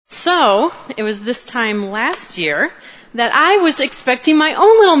So, it was this time last year that I was expecting my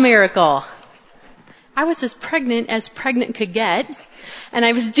own little miracle. I was as pregnant could get, and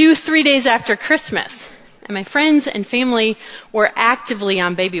I was due 3 days after Christmas. And my friends and family were actively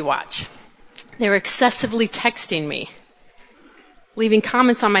on baby watch. They were excessively texting me, leaving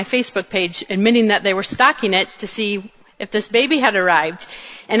comments on my Facebook page admitting that they were stalking it to see if this baby had arrived.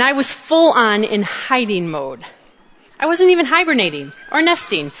 And I was full on in hiding mode. I wasn't even hibernating or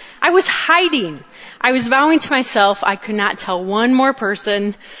nesting. I was hiding. I was vowing to myself I could not tell one more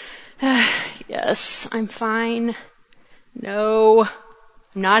person, yes, I'm fine. No,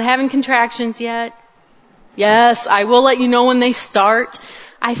 I'm not having contractions yet. Yes, I will let you know when they start.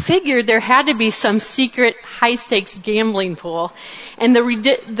 I figured there had to be some secret high-stakes gambling pool, and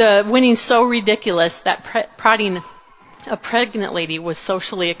the winnings so ridiculous that prodding a pregnant lady was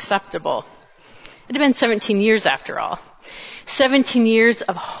socially acceptable. It had been 17 years after all. 17 years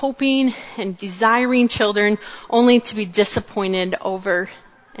of hoping and desiring children only to be disappointed over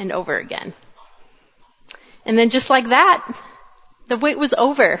and over again. And then just like that, the wait was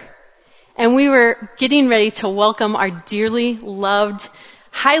over. And we were getting ready to welcome our dearly loved,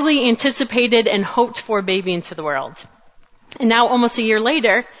 highly anticipated and hoped for baby into the world. And now almost a year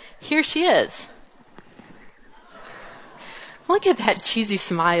later, here she is. Look at that cheesy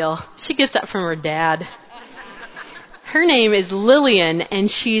smile. She gets that from her dad. Her name is Lillian,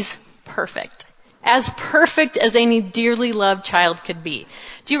 and she's perfect. As perfect as any dearly loved child could be.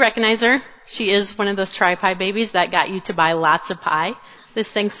 Do you recognize her? She is one of those tri-pie babies that got you to buy lots of pie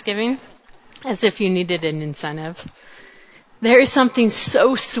this Thanksgiving, as if you needed an incentive. There is something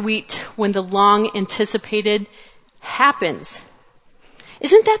so sweet when the long anticipated happens.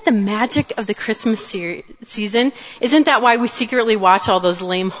 Isn't that the magic of the Christmas season? Isn't that why we secretly watch all those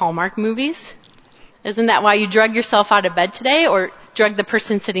lame Hallmark movies? Isn't that why you drug yourself out of bed today or drug the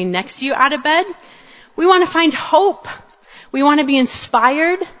person sitting next to you out of bed? We want to find hope. We want to be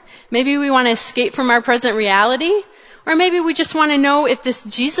inspired. Maybe we want to escape from our present reality. Or maybe we just want to know if this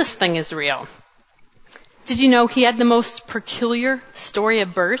Jesus thing is real. Did you know he had the most peculiar story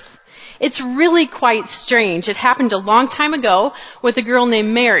of birth? It's really quite strange. It happened a long time ago with a girl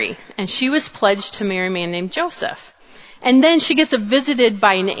named Mary, and she was pledged to marry a man named Joseph. And then she gets visited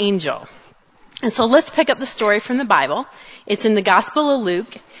by an angel. And so let's pick up the story from the Bible. It's in the Gospel of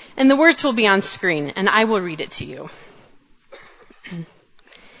Luke, and the words will be on screen, and I will read it to you.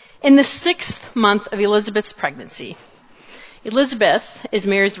 In the 6th month of Elizabeth's pregnancy, Elizabeth is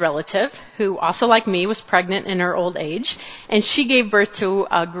Mary's relative, who also like me was pregnant in her old age, and she gave birth to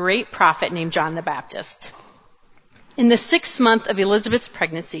a great prophet named John the Baptist. In the 6th month of Elizabeth's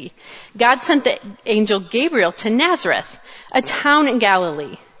pregnancy, God sent the angel Gabriel to Nazareth, a town in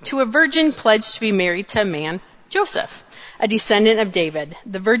Galilee, to a virgin pledged to be married to a man, Joseph, a descendant of David.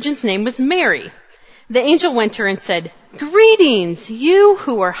 The virgin's name was Mary. The angel went to her and said, "Greetings, you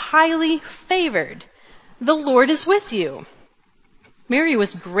who are highly favored. The Lord is with you." Mary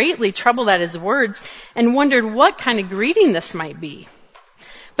was greatly troubled at his words and wondered what kind of greeting this might be.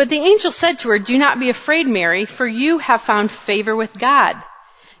 But the angel said to her, "Do not be afraid, Mary, for you have found favor with God.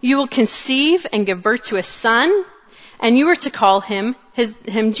 You will conceive and give birth to a son, and you are to call him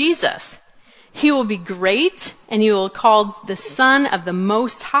Jesus. He will be great, and you will be called the Son of the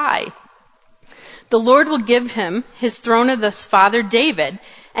Most High. The Lord will give him his throne of his father David,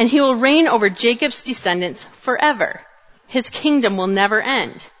 and he will reign over Jacob's descendants forever. His kingdom will never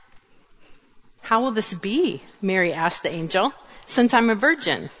end." "How will this be?" Mary asked the angel, "since I'm a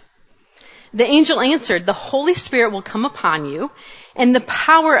virgin?" The angel answered, "The Holy Spirit will come upon you, and the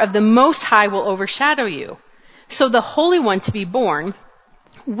power of the Most High will overshadow you. So the Holy One to be born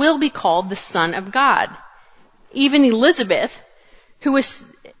will be called the Son of God. Even Elizabeth, who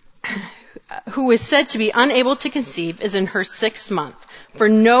is said to be unable to conceive, is in her 6th month, for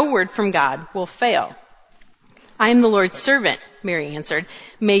no word from God will fail." "I am the Lord's servant," Mary answered.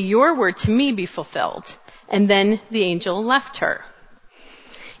 "May your word to me be fulfilled." And then the angel left her.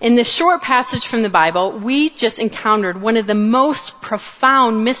 In this short passage from the Bible, we just encountered one of the most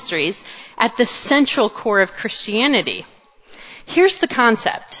profound mysteries at the central core of Christianity. Here's the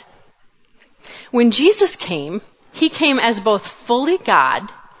concept. When Jesus came, he came as both fully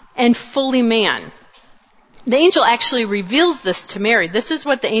God and fully man. The angel actually reveals this to Mary. This is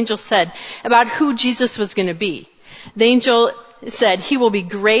what the angel said about who Jesus was going to be. The angel said, "He will be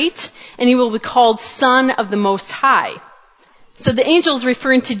great, and he will be called Son of the Most High." So the angel is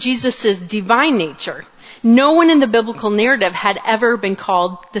referring to Jesus' divine nature. No one in the biblical narrative had ever been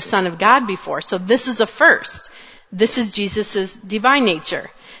called the Son of God before. So this is a first. This is Jesus' divine nature.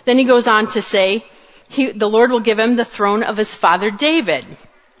 Then he goes on to say, the Lord will give him the throne of his father David.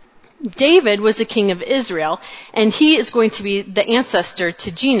 David was the king of Israel, and he is going to be the ancestor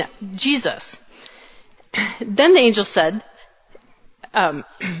to Jesus. Then the angel said,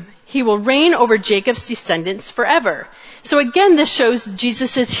 he will reign over Jacob's descendants forever. So again, this shows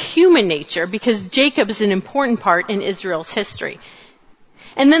Jesus' human nature because Jacob is an important part in Israel's history.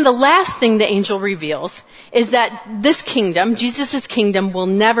 And then the last thing the angel reveals is that this kingdom, Jesus' kingdom, will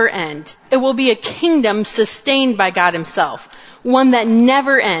never end. It will be a kingdom sustained by God himself, one that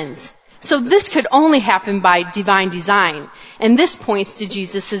never ends. So this could only happen by divine design, and this points to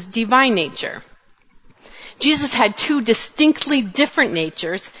Jesus' divine nature. Jesus had two distinctly different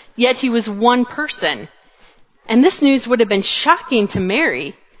natures, yet he was one person. And this news would have been shocking to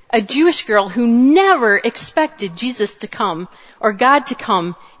Mary, a Jewish girl who never expected Jesus to come or God to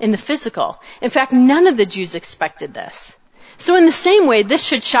come in the physical. In fact, none of the Jews expected this. So in the same way, this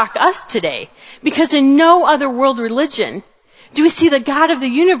should shock us today, because in no other world religion do we see the God of the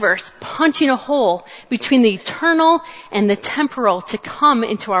universe punching a hole between the eternal and the temporal to come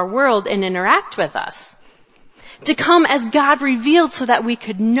into our world and interact with us. To come as God revealed so that we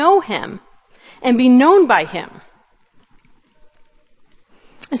could know him and be known by him.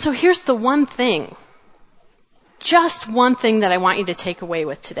 And so here's the one thing, just one thing that I want you to take away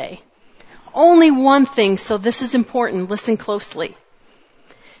with today. Only one thing, so this is important, listen closely.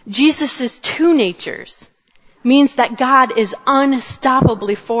 Jesus' two natures means that God is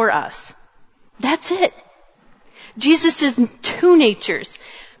unstoppably for us. That's it. Jesus' two natures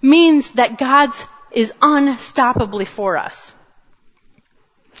means that God's is unstoppably for us.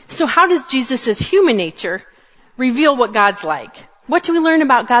 So how does Jesus' human nature reveal what God's like? What do we learn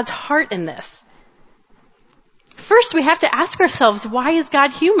about God's heart in this? First, we have to ask ourselves, why is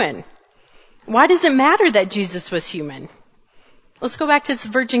God human? Why does it matter that Jesus was human? Let's go back to this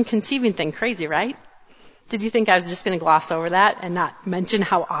virgin conceiving thing. Crazy, right? Did you think I was just going to gloss over that and not mention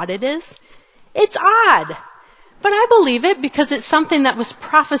how odd it is? It's odd. But I believe it because it's something that was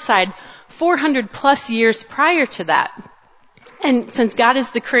prophesied 400 plus years prior to that. And since God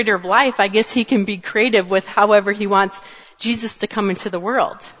is the creator of life, I guess he can be creative with however he wants Jesus to come into the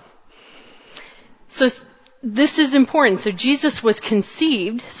world. So this is important. So Jesus was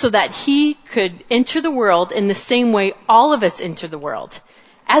conceived so that he could enter the world in the same way all of us enter the world,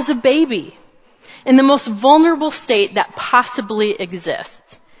 as a baby, in the most vulnerable state that possibly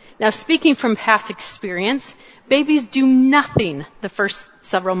exists. Now, speaking from past experience, babies do nothing the first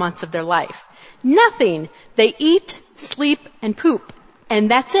several months of their life. Nothing. They eat, sleep, and poop. And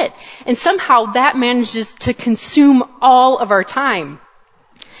that's it. And somehow that manages to consume all of our time.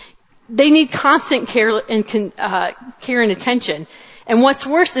 They need constant care and attention. And what's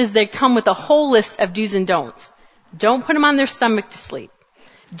worse is they come with a whole list of do's and don'ts. Don't put them on their stomach to sleep.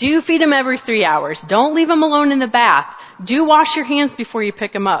 Do feed them every 3 hours. Don't leave them alone in the bath. Do wash your hands before you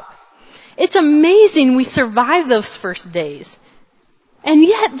pick them up. It's amazing we survive those first days. And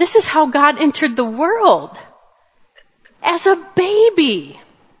yet, this is how God entered the world. As a baby.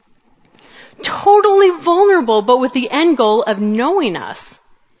 Totally vulnerable, but with the end goal of knowing us.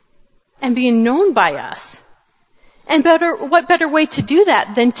 And being known by us. And what better way to do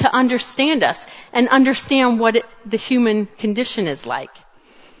that than to understand us and understand what the human condition is like.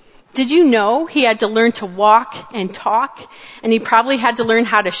 Did you know he had to learn to walk and talk? And he probably had to learn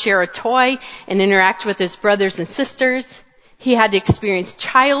how to share a toy and interact with his brothers and sisters. He had to experience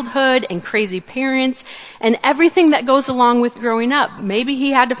childhood and crazy parents and everything that goes along with growing up. Maybe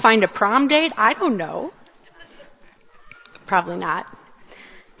he had to find a prom date. I don't know. Probably not.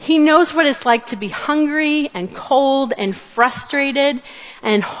 He knows what it's like to be hungry and cold and frustrated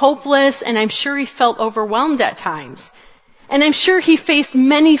and hopeless, and I'm sure he felt overwhelmed at times. And I'm sure he faced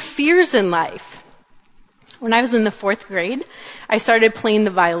many fears in life. When I was in the 4th grade, I started playing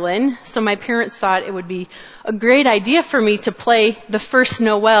the violin, so my parents thought it would be a great idea for me to play the first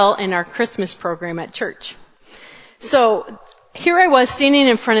Noel in our Christmas program at church. So here I was standing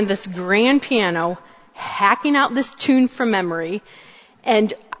in front of this grand piano, hacking out this tune from memory,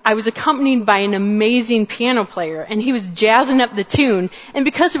 and I was accompanied by an amazing piano player, and he was jazzing up the tune, and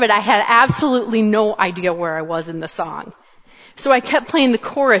because of it, I had absolutely no idea where I was in the song. So I kept playing the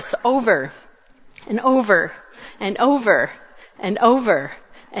chorus over and over and over and over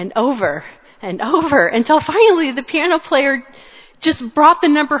and over and over until finally the piano player just brought the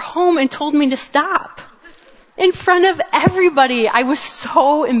number home and told me to stop. In front of everybody. I was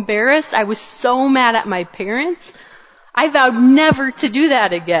so embarrassed. I was so mad at my parents. I vowed never to do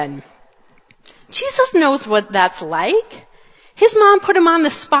that again. Jesus knows what that's like. His mom put him on the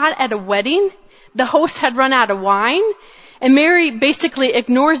spot at a wedding. The host had run out of wine. And Mary basically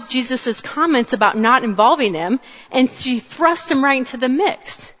ignores Jesus' comments about not involving him, and she thrusts him right into the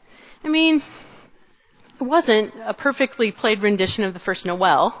mix. I mean, it wasn't a perfectly played rendition of the first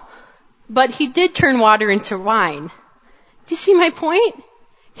Noel, but he did turn water into wine. Do you see my point?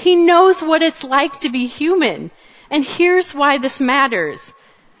 He knows what it's like to be human. And here's why this matters.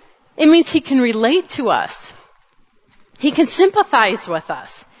 It means he can relate to us. He can sympathize with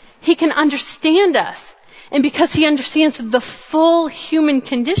us. He can understand us. And because he understands the full human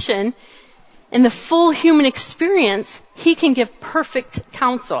condition and the full human experience, he can give perfect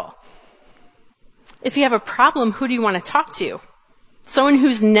counsel. If you have a problem, who do you want to talk to? Someone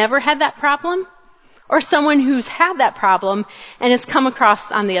who's never had that problem? Or someone who's had that problem and has come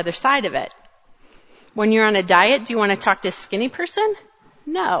across on the other side of it? When you're on a diet, do you want to talk to a skinny person?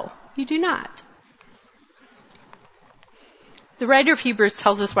 No, you do not. The writer of Hebrews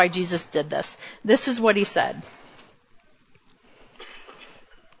tells us why Jesus did this. This is what he said.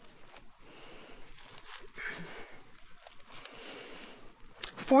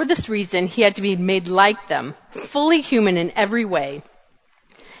 For this reason, he had to be made like them, fully human in every way,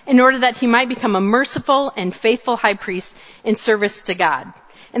 in order that he might become a merciful and faithful high priest in service to God,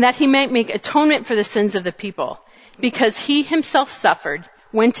 and that he might make atonement for the sins of the people. Because he himself suffered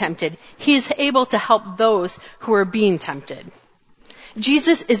when tempted, he is able to help those who are being tempted.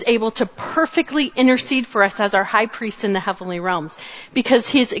 Jesus is able to perfectly intercede for us as our high priest in the heavenly realms because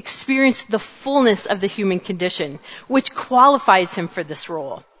he has experienced the fullness of the human condition, which qualifies him for this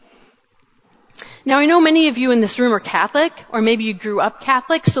role. Now, I know many of you in this room are Catholic, or maybe you grew up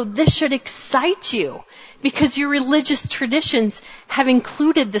Catholic, so this should excite you because your religious traditions have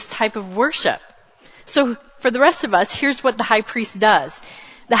included this type of worship. So for the rest of us, here's what the high priest does.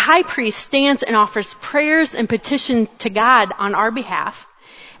 The high priest stands and offers prayers and petition to God on our behalf,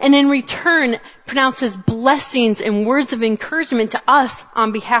 and in return pronounces blessings and words of encouragement to us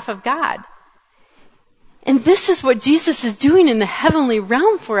on behalf of God. And this is what Jesus is doing in the heavenly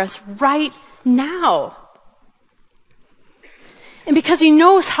realm for us right now. And because he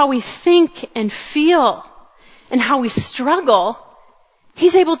knows how we think and feel and how we struggle,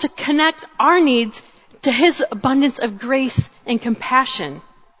 he's able to connect our needs to his abundance of grace and compassion.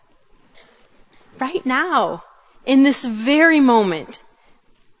 Right now, in this very moment,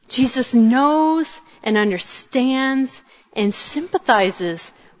 Jesus knows and understands and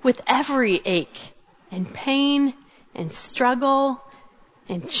sympathizes with every ache and pain and struggle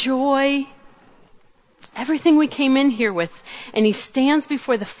and joy, everything we came in here with. And he stands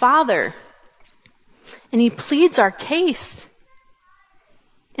before the Father and he pleads our case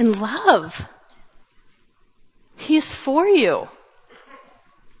in love. He is for you.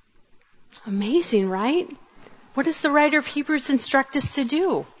 Amazing, right? What does the writer of Hebrews instruct us to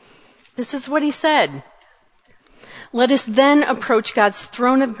do? This is what he said. Let us then approach God's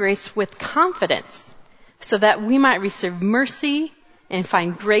throne of grace with confidence so that we might receive mercy and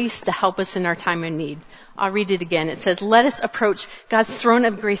find grace to help us in our time of need. I'll read it again. It says, let us approach God's throne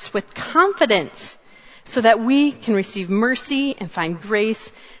of grace with confidence so that we can receive mercy and find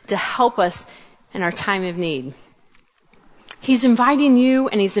grace to help us in our time of need. He's inviting you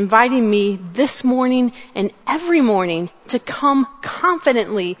and he's inviting me this morning and every morning to come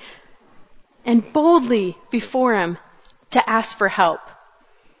confidently and boldly before him to ask for help.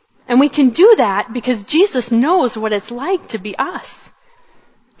 And we can do that because Jesus knows what it's like to be us.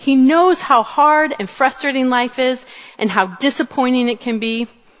 He knows how hard and frustrating life is and how disappointing it can be,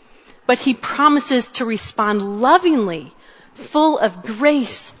 but he promises to respond lovingly, full of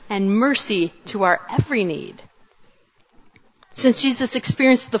grace and mercy to our every need. Since Jesus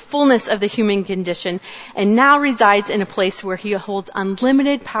experienced the fullness of the human condition and now resides in a place where he holds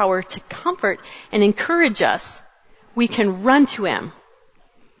unlimited power to comfort and encourage us, we can run to him.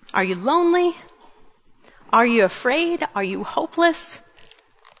 Are you lonely? Are you afraid? Are you hopeless?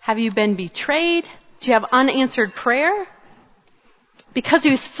 Have you been betrayed? Do you have unanswered prayer? Because he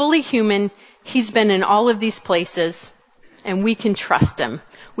was fully human, he's been in all of these places, and we can trust him.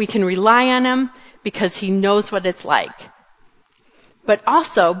 We can rely on him because he knows what it's like. But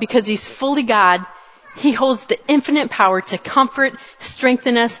also, because he's fully God, he holds the infinite power to comfort,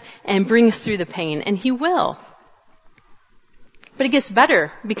 strengthen us, and bring us through the pain. And he will. But it gets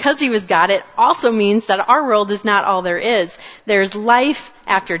better. Because he was God, it also means that our world is not all there is. There's life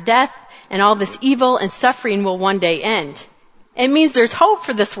after death, and all this evil and suffering will one day end. It means there's hope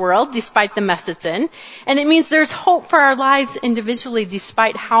for this world, despite the mess it's in. And it means there's hope for our lives individually,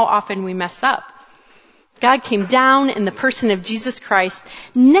 despite how often we mess up. God came down in the person of Jesus Christ,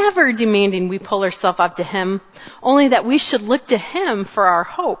 never demanding we pull ourselves up to him, only that we should look to him for our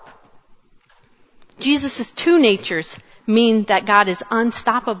hope. Jesus' two natures mean that God is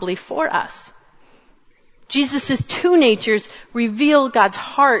unstoppably for us. Jesus' two natures reveal God's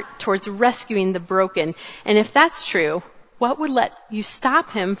heart towards rescuing the broken. And if that's true, what would let you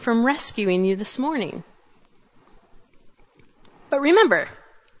stop him from rescuing you this morning? But remember,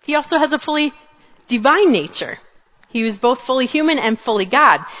 he also has a fully divine nature. He was both fully human and fully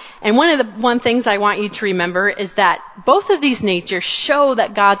God. And one things I want you to remember is that both of these natures show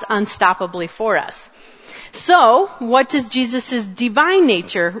that God's unstoppably for us. So, what does Jesus' divine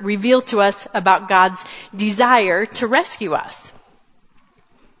nature reveal to us about God's desire to rescue us?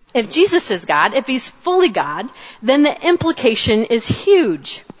 If Jesus is God, if he's fully God, then the implication is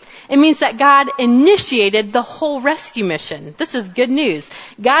huge. It means that God initiated the whole rescue mission. This is good news.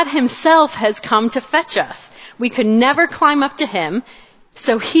 God himself has come to fetch us. We could never climb up to him,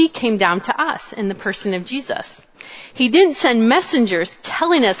 so he came down to us in the person of Jesus. He didn't send messengers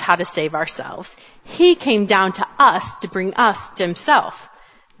telling us how to save ourselves. He came down to us to bring us to himself.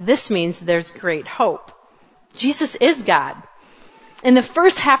 This means there's great hope. Jesus is God. In the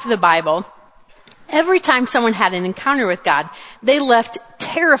first half of the Bible, every time someone had an encounter with God, they left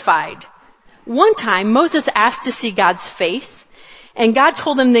terrified. One time, Moses asked to see God's face, and God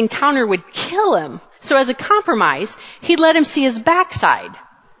told him the encounter would kill him. So as a compromise, he let him see his backside.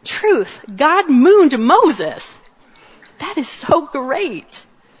 Truth, God mooned Moses. That is so great.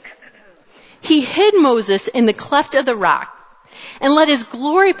 He hid Moses in the cleft of the rock and let his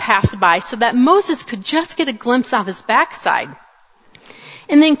glory pass by so that Moses could just get a glimpse of his backside.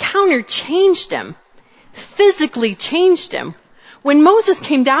 And the encounter changed him, physically changed him. When Moses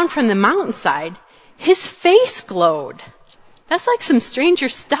came down from the mountainside, his face glowed. That's like some Stranger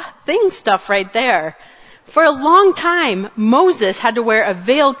Things stuff right there. For a long time, Moses had to wear a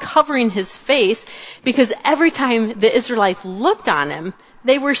veil covering his face because every time the Israelites looked on him,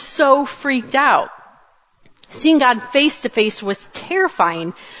 they were so freaked out. Seeing God face to face was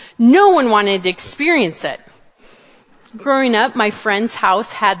terrifying. No one wanted to experience it. Growing up, my friend's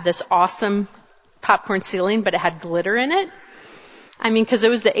house had this awesome popcorn ceiling, but it had glitter in it. I mean, because it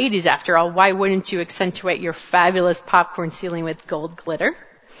was the 80s after all. Why wouldn't you accentuate your fabulous popcorn ceiling with gold glitter?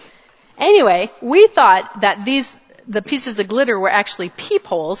 Anyway, we thought that the pieces of glitter were actually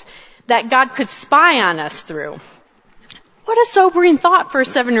peepholes that God could spy on us through. What a sobering thought for a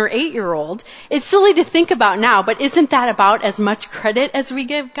 7 or 8-year-old. It's silly to think about now, but isn't that about as much credit as we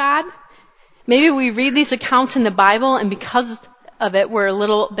give God? Maybe we read these accounts in the Bible and because of it, we're a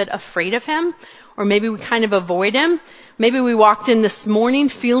little bit afraid of him, or maybe we kind of avoid him. Maybe we walked in this morning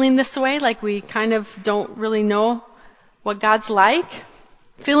feeling this way, like we kind of don't really know what God's like.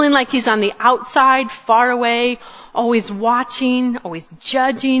 Feeling like he's on the outside, far away, always watching, always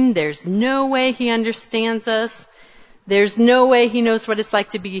judging. There's no way he understands us. There's no way he knows what it's like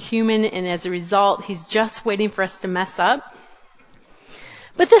to be a human, and as a result, he's just waiting for us to mess up.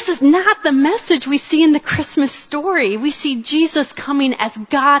 But this is not the message we see in the Christmas story. We see Jesus coming as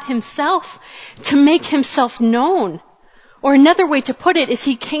God himself to make himself known. Or another way to put it is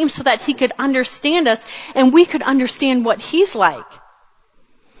he came so that he could understand us and we could understand what he's like.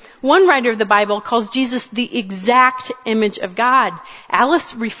 One writer of the Bible calls Jesus the exact image of God.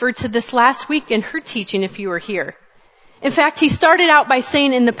 Alice referred to this last week in her teaching if you were here. In fact, he started out by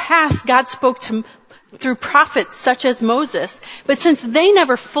saying in the past, God spoke through prophets such as Moses. But since they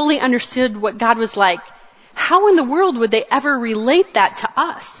never fully understood what God was like, how in the world would they ever relate that to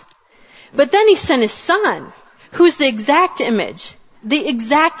us? But then he sent his son, who's the exact image, the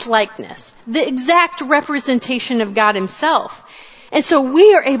exact likeness, the exact representation of God himself. And so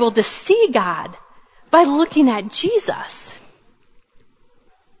we are able to see God by looking at Jesus.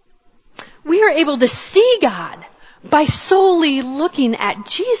 We are able to see God by solely looking at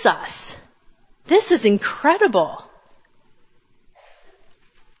Jesus. This is incredible.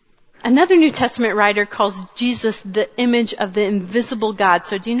 Another New Testament writer calls Jesus the image of the invisible God.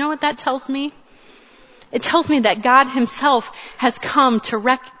 So do you know what that tells me? It tells me that God himself has come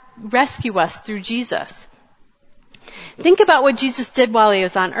to rescue us through Jesus. Think about what Jesus did while he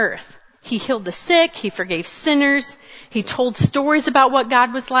was on earth. He healed the sick. He forgave sinners. He told stories about what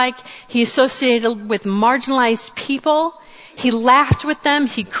God was like. He associated with marginalized people. He laughed with them.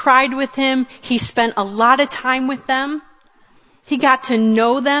 He cried with him. He spent a lot of time with them. He got to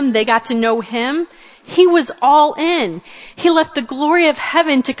know them. They got to know him. He was all in. He left the glory of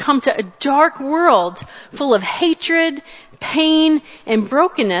heaven to come to a dark world full of hatred, pain, and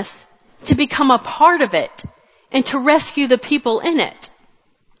brokenness to become a part of it and to rescue the people in it.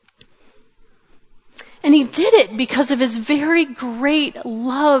 And he did it because of his very great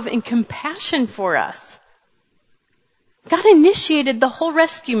love and compassion for us. God initiated the whole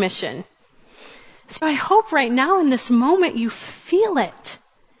rescue mission. So I hope right now in this moment you feel it.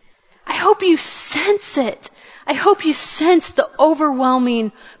 I hope you sense it. I hope you sense the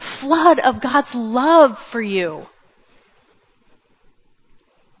overwhelming flood of God's love for you.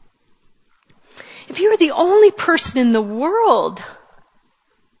 If you were the only person in the world,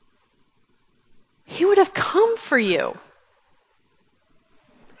 He would have come for you.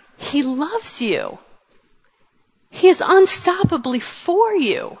 He loves you. He is unstoppably for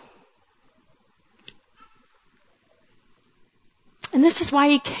you. And this is why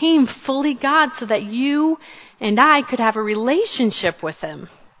He came fully God, so that you and I could have a relationship with Him.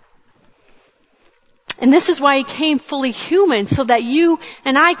 And this is why He came fully human, so that you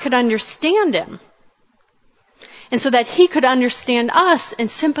and I could understand Him. And so that He could understand us and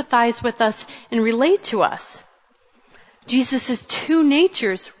sympathize with us and relate to us. Jesus' two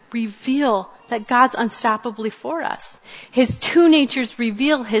natures reveal that God's unstoppably for us. His two natures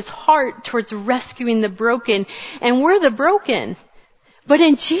reveal His heart towards rescuing the broken, and we're the broken. But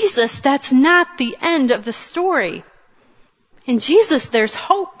in Jesus, that's not the end of the story. In Jesus, there's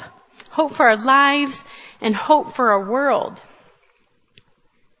hope. Hope for our lives and hope for our world.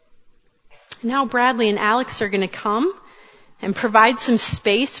 Now Bradley and Alex are going to come and provide some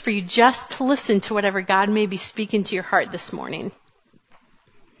space for you just to listen to whatever God may be speaking to your heart this morning.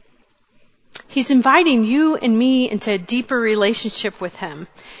 He's inviting you and me into a deeper relationship with Him.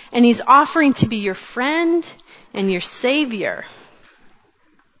 And He's offering to be your friend and your Savior.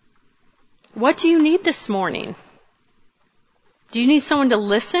 What do you need this morning? Do you need someone to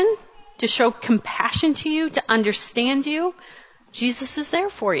listen, to show compassion to you, to understand you? Jesus is there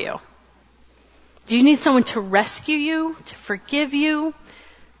for you. Do you need someone to rescue you, to forgive you,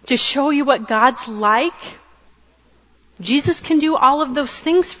 to show you what God's like? Jesus can do all of those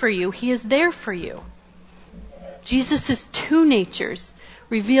things for you. He is there for you. Jesus' two natures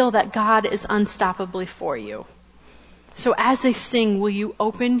reveal that God is unstoppably for you. So as they sing, will you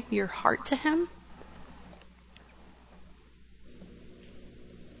open your heart to Him?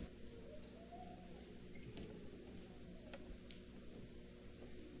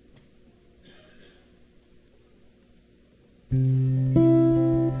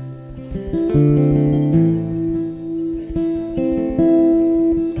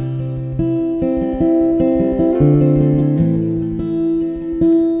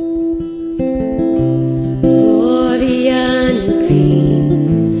 For the unclean,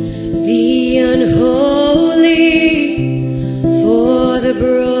 the unholy, for the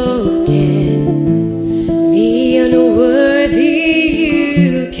broken, the unworthy,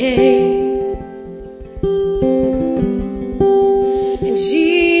 you came. And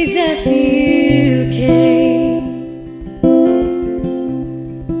Jesus, you came.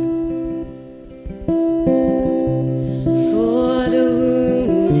 For the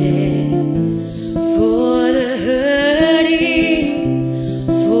wounded, for the hurting,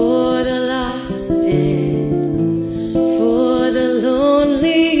 for the lost and for the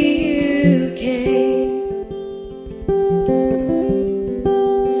lonely, you came.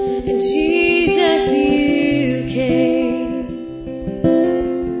 And Jesus, you came.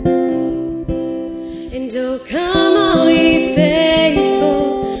 And oh, come all ye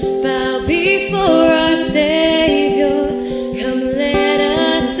faithful, bow before our Savior. Come, let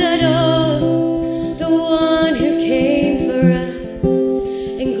us adore the one who came for us.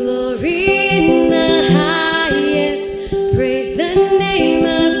 And glory in the highest, praise the name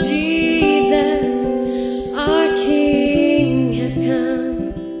of Jesus. Our King has come.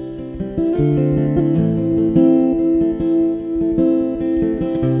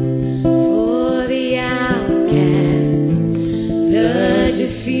 For the outcast, the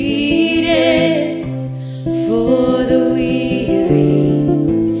defeated, for the weary,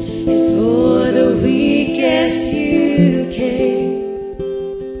 and for the weakest, you came.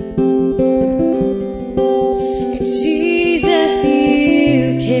 And Jesus,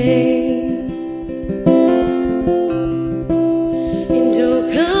 you came. And oh,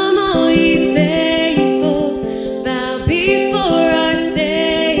 come all ye faithful, bow before our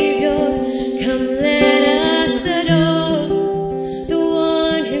Savior. Come, let us adore the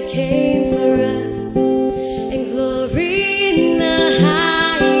one who came for us. And glory in the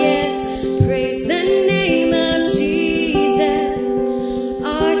highest, praise the name of Jesus.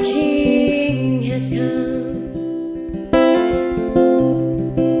 Our King has come.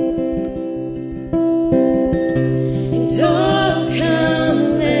 And oh, come,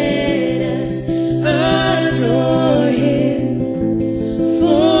 let us adore Him,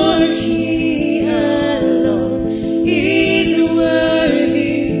 for He alone is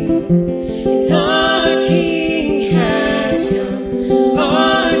worthy. And our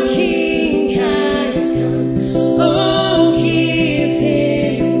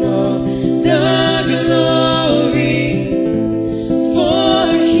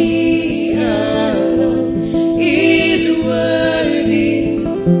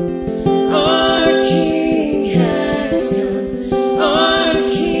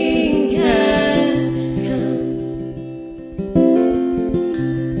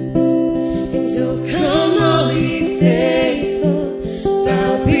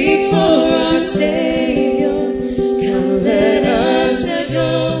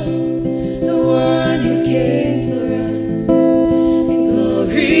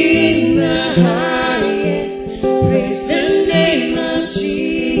highest. Praise the name of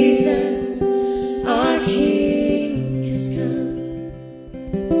Jesus. Our King has come.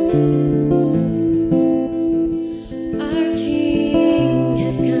 Our King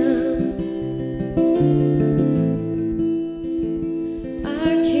has come.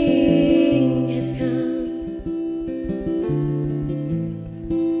 Our King has come.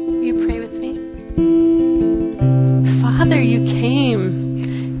 Will you pray with me? Father, you came.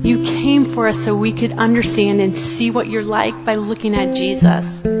 You came for us so we could understand and see what you're like by looking at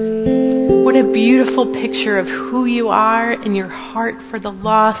Jesus. What a beautiful picture of who you are and your heart for the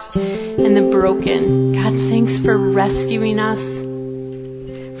lost and the broken. God, thanks for rescuing us,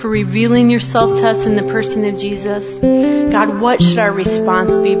 for revealing yourself to us in the person of Jesus. God, what should our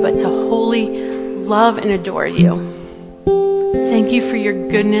response be but to wholly love and adore you? Thank you for your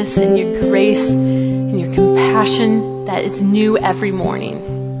goodness and your grace and your compassion that is new every morning.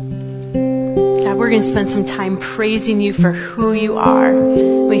 God, we're going to spend some time praising you for who you are.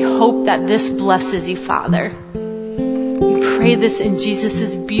 We hope that this blesses you, Father. We pray this in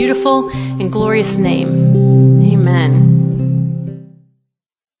Jesus' beautiful and glorious name. Amen.